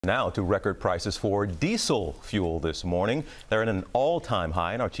Now to record prices for diesel fuel this morning. They're at an all-time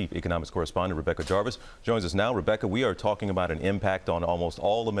high, and our chief economics correspondent, Rebecca Jarvis, joins us now. Rebecca, we are talking about an impact on almost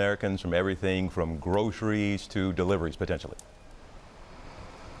all Americans, from everything from groceries to deliveries, potentially.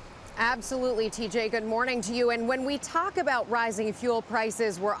 Absolutely, TJ. Good morning to you. And when we talk about rising fuel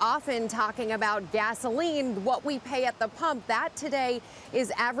prices, we're often talking about gasoline, what we pay at the pump. That today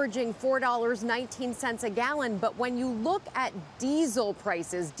is averaging $4.19 a gallon. But when you look at diesel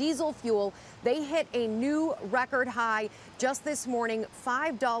prices, diesel fuel, they hit a new record high just this morning,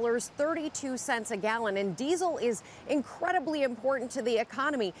 $5.32 a gallon. And diesel is incredibly important to the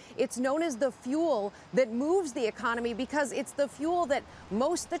economy. It's known as the fuel that moves the economy because it's the fuel that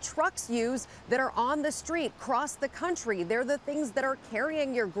most of the trucks use that are on the street across the country. They're the things that are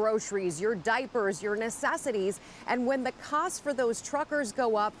carrying your groceries, your diapers, your necessities. And when the costs for those truckers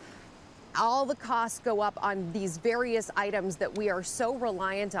go up, all the costs go up on these various items that we are so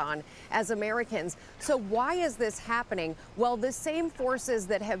reliant on as Americans. So why is this happening? Well, the same forces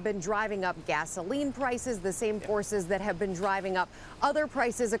that have been driving up gasoline prices, the same forces that have been driving up other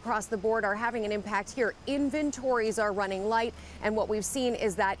prices across the board are having an impact here. Inventories are running light, and what we've seen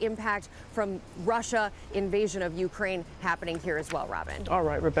is that impact from Russia invasion of Ukraine happening here as well, Robin. All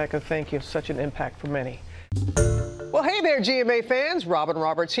right, Rebecca, thank you. Such an impact for many. Well, hey there, GMA fans. Robin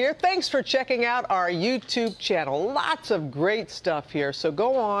Roberts here. Thanks for checking out our YouTube channel. Lots of great stuff here. So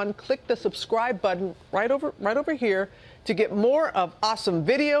go on, click the subscribe button right over here to get more of awesome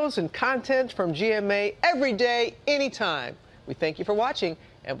videos and content from GMA every day, anytime. We thank you for watching,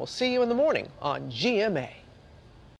 and we'll see you in the morning on GMA.